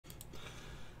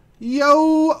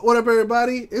Yo, what up,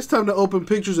 everybody? It's time to open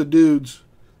pictures of dudes.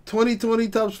 2020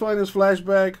 Topps Finest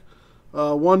Flashback,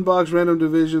 one box random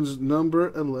divisions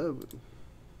number 11.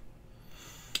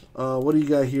 What do you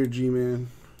got here, G-Man?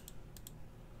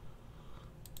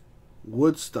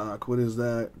 Woodstock, what is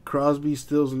that? Crosby,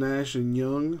 Stills, Nash, and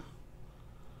Young.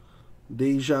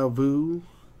 Deja Vu.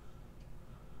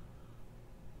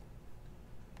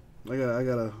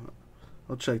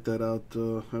 I'll check that out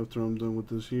after I'm done with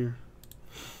this here.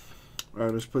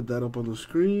 Alright, let's put that up on the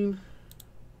screen.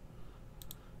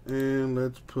 And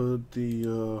let's put the,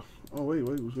 oh wait,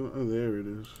 what's going on? Oh, there it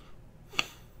is.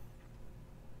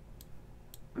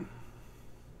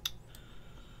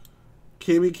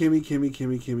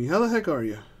 Kimmy. How the heck are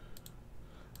you?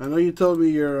 I know you told me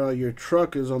your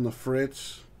truck is on the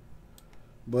fritz.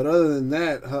 But other than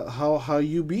that, how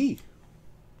you be?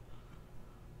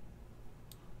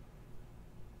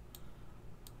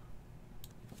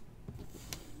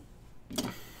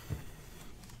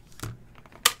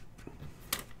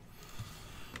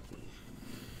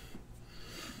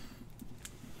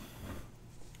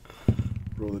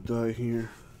 Roll the die here.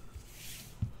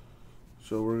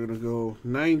 So we're going to go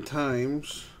 9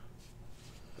 times.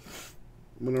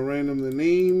 I'm going to random the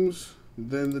names,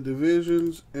 then the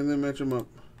divisions, and then match them up.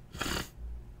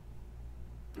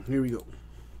 Here we go.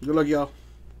 Good luck, y'all.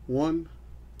 1,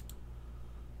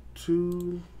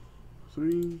 2,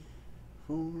 3,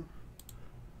 4.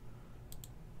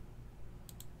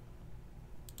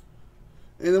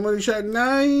 And the money shot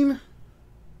 9.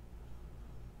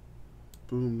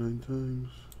 Boom, 9 times.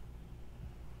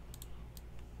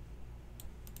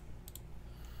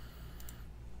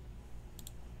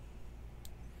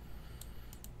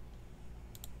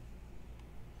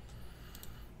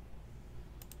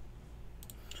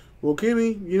 Well,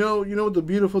 Kimmy, you know what the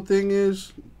beautiful thing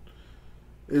is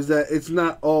that it's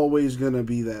not always gonna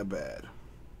be that bad.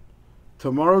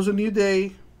 Tomorrow's a new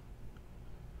day,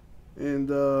 and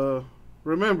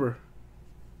remember,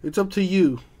 it's up to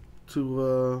you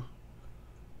to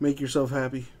make yourself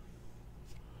happy.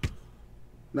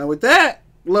 Now, with that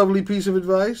lovely piece of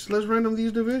advice, let's random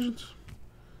these divisions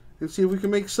and see if we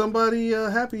can make somebody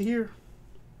happy here.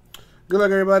 Good luck,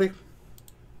 everybody.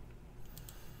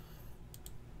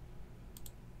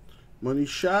 Money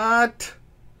shot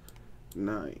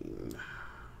 9.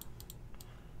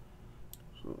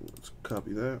 So let's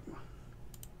copy that.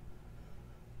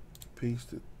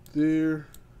 Paste it there.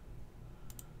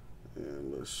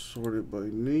 And let's sort it by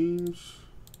names.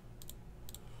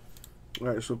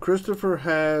 Alright, so Christopher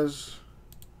has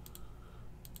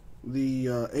the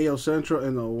AL Central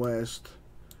and the West.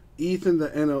 Ethan the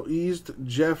NL East.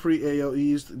 Jeffrey AL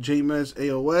East. James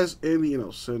AL West. And the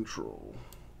NL Central.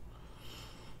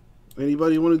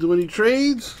 Anybody want to do any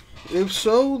trades? If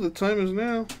so, the time is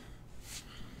now.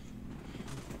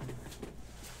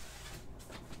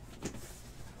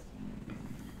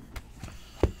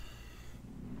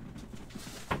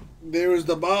 There is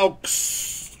the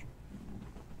box.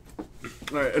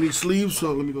 Alright, I need sleeves,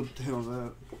 so let me go handle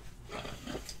that.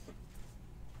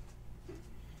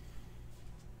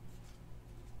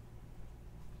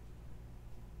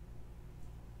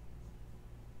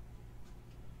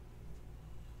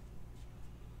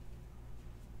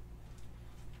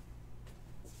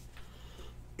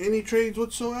 Any trades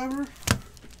whatsoever?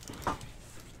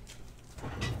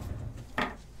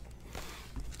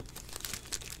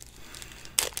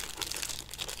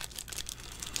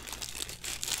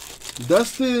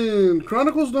 Dustin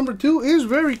Chronicles number 2 is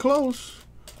very close.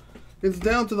 It's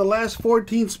down to the last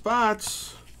 14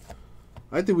 spots.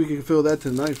 I think we can fill that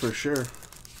tonight for sure.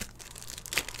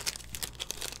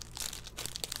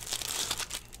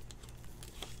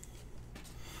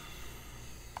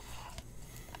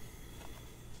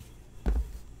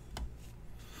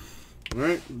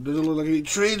 Alright, doesn't look like any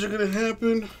trades are going to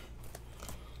happen.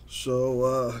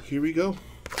 So, here we go.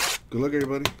 Good luck,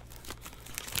 everybody.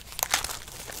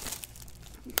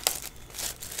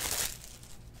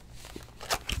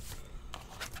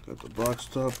 Got the box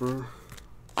topper.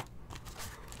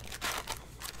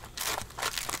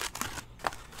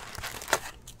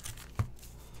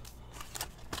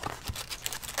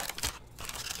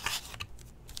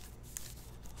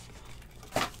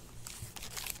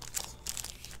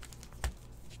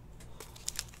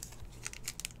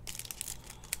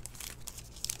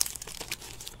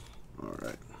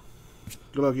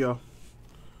 Good luck, y'all.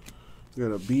 We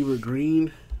got a Beaver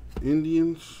Green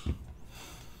Indians.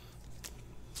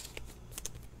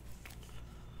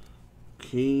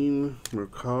 Kane,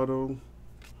 Mercado,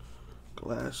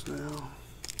 Glass now.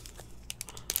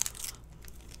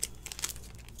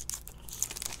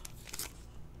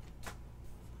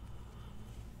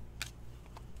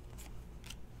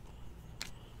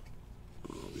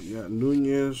 Got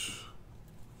Nunez,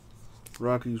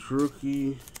 Rockies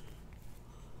rookie.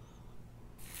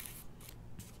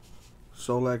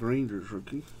 Solak Rangers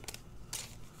rookie.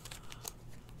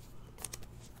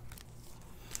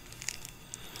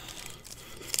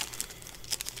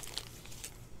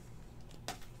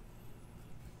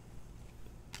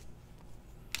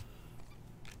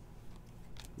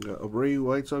 Got Abreu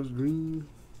White Sox green.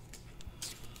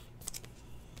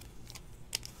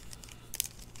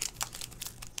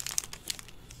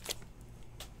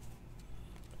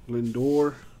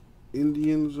 Lindor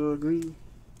Indians green.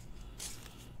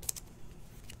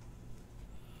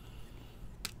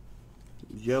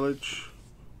 Yelich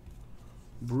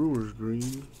Brewers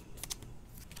green.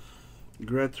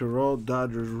 Gratterall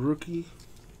Dodgers rookie.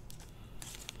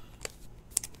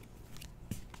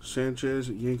 Sanchez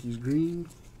Yankees green.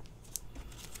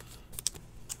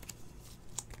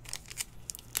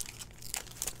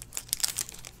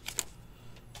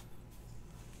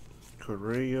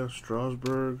 Correa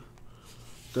Strasburg.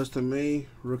 Dustin May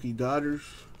rookie Dodgers.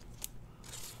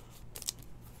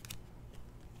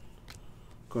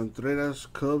 Contreras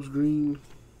Cubs green.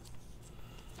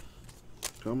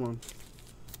 Come on.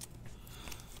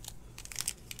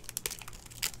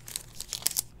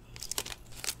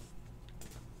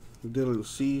 Dylan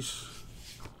Cease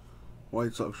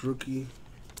White Sox rookie.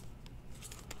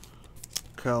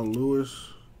 Kyle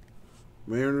Lewis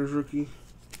Mariners rookie.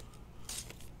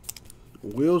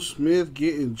 Will Smith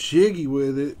getting jiggy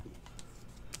with it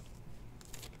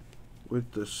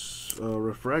with the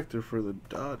refractor for the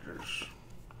Dodgers.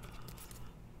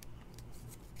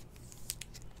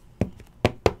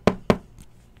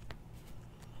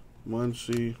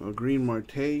 Muncy, a green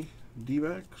Marte,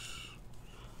 D-backs.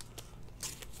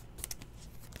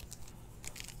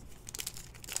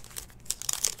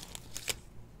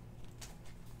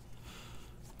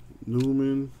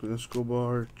 Newman,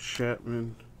 Escobar,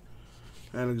 Chapman,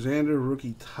 Alexander,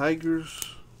 rookie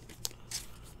Tigers.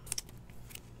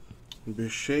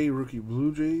 Bichet, rookie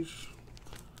Blue Jays.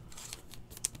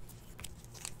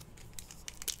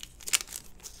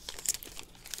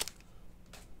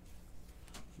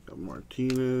 Got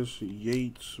Martinez,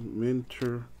 Yates,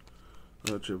 Minter,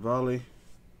 Chavale.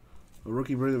 A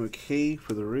rookie Brendan McKay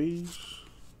for the Rays.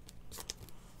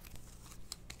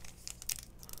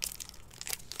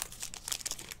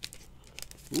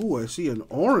 Ooh, I see an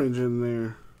orange in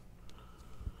there.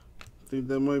 I think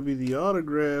that might be the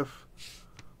autograph.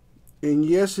 And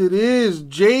yes, it is.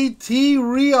 JT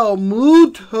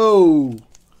Realmuto.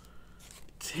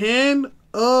 10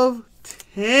 of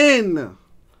 10.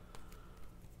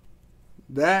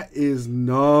 That is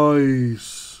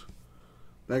nice.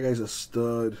 That guy's a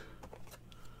stud.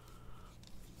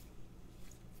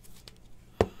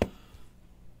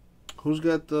 Who's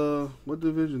got the... What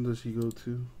division does he go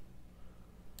to?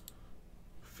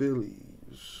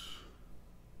 Phillies.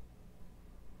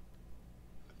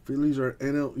 Phillies are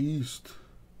NL East.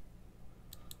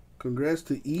 Congrats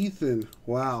to Ethan.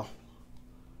 Wow.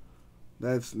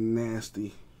 That's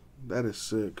nasty. That is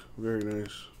sick. Very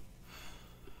nice.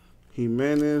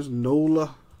 Jimenez,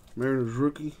 Nola, Mariners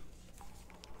rookie.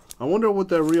 I wonder what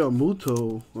that Real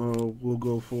Muto will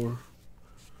go for.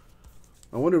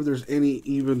 I wonder if there's any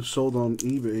even sold on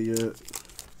eBay yet.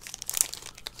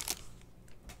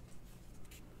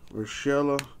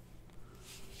 Urshela,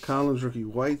 Collins rookie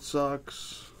White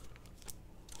Sox.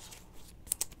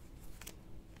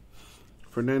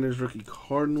 Fernandez rookie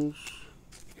Cardinals.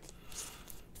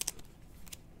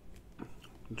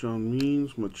 John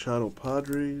Means, Machado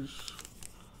Padres.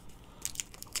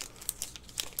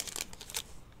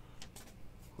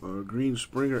 Green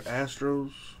Springer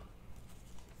Astros.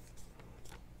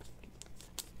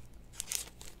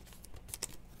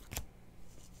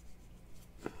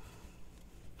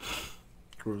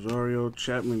 Rosario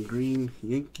Chapman Green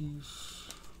Yankees.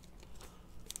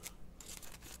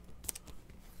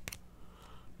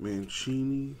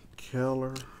 Mancini,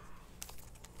 Keller.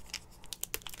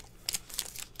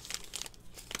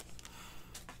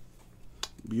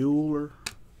 Bueller.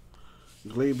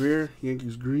 Gleyber,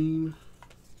 Yankees green.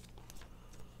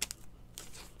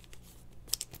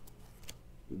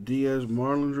 Diaz,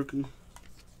 Marlins rookie.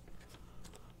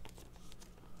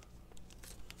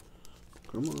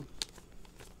 Come on.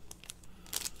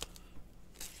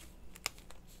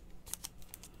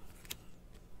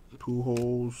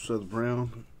 Pujols, Seth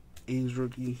Brown, A's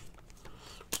rookie.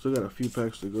 Still got a few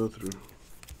packs to go through.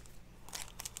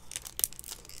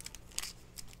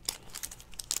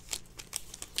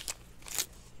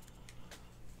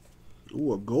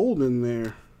 Ooh, a gold in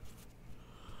there.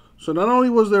 So not only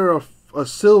was there a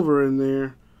silver in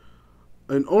there,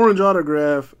 an orange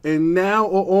autograph, and now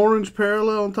an orange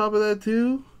parallel on top of that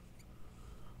too.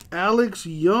 Alex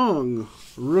Young,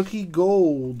 rookie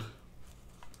gold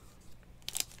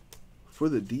for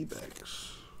the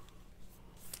D-backs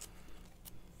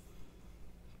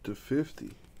to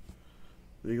 50.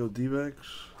 There you go, D-backs.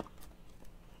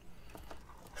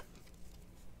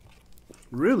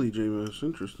 Really, J-Mass,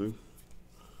 interesting.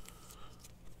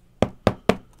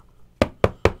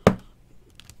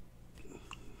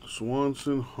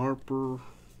 Swanson, Harper.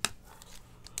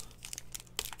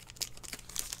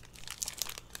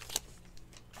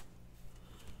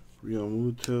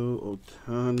 Realmuto,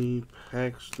 Ohtani,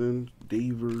 Paxton,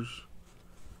 Davers,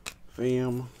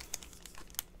 Pham.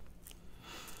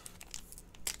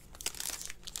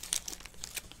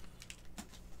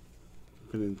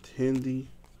 Benintendi,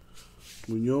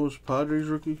 Munoz, Padres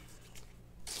rookie.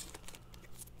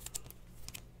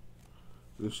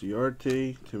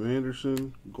 Inciarte, Tim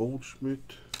Anderson,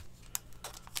 Goldschmidt.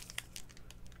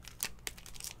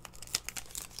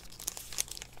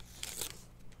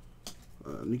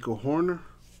 Nico Horner.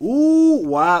 Ooh,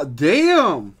 wow,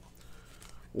 damn.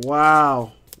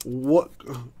 Wow. What?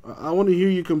 I want to hear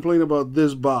you complain about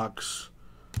this box,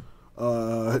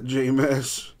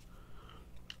 JMS.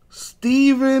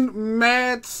 Steven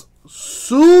Matz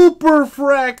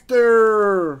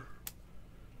Superfractor.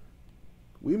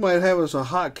 We might have us a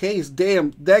hot case.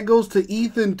 Damn, that goes to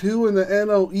Ethan too in the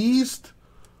NL East.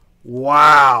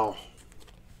 Wow.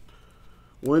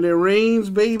 When it rains,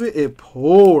 baby, it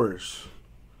pours.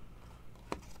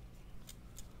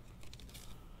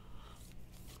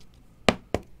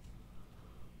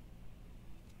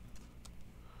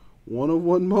 One of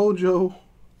one mojo.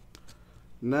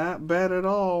 Not bad at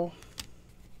all.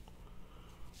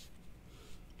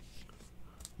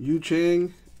 Yu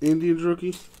Chang, Indians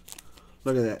rookie.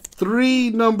 Look at that.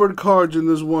 3 numbered cards in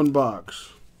this one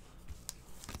box.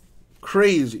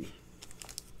 Crazy.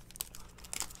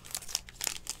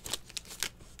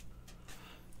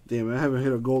 Damn, I haven't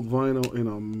hit a gold vinyl in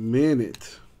a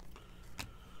minute.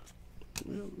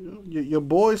 Your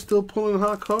boy's still pulling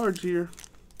hot cards here.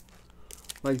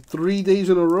 Like 3 days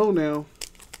in a row now.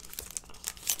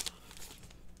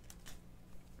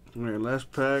 Alright,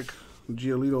 last pack.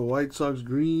 Giolito White Sox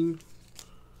green.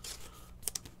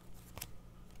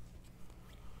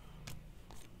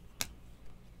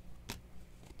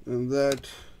 And that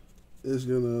is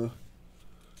gonna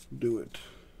do it.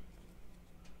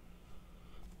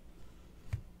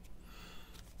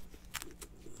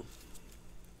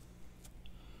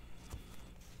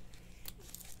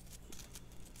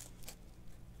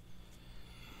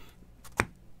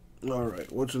 All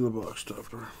right, what's in the box,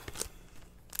 Tufter?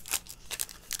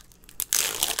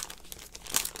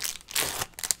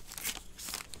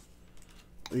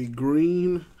 A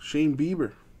green Shane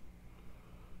Bieber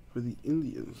for the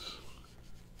Indians.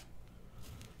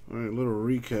 All right, a little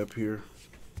recap here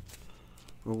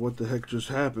of what the heck just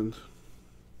happened.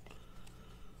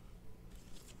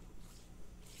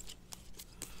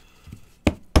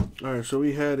 All right, so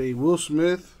we had a Will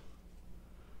Smith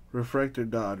refractor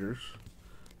Dodgers,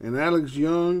 an Alex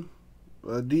Young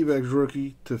D-backs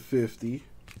rookie to 50,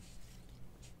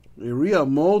 a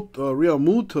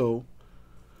Realmuto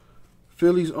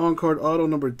Phillies on-card auto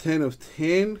number 10 of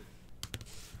 10.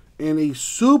 And a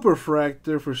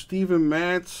Superfractor for Steven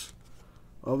Matz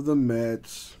of the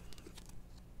Mets.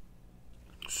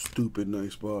 Stupid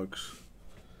nice box.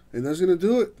 And that's going to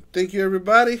do it. Thank you,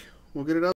 everybody. We'll get it out.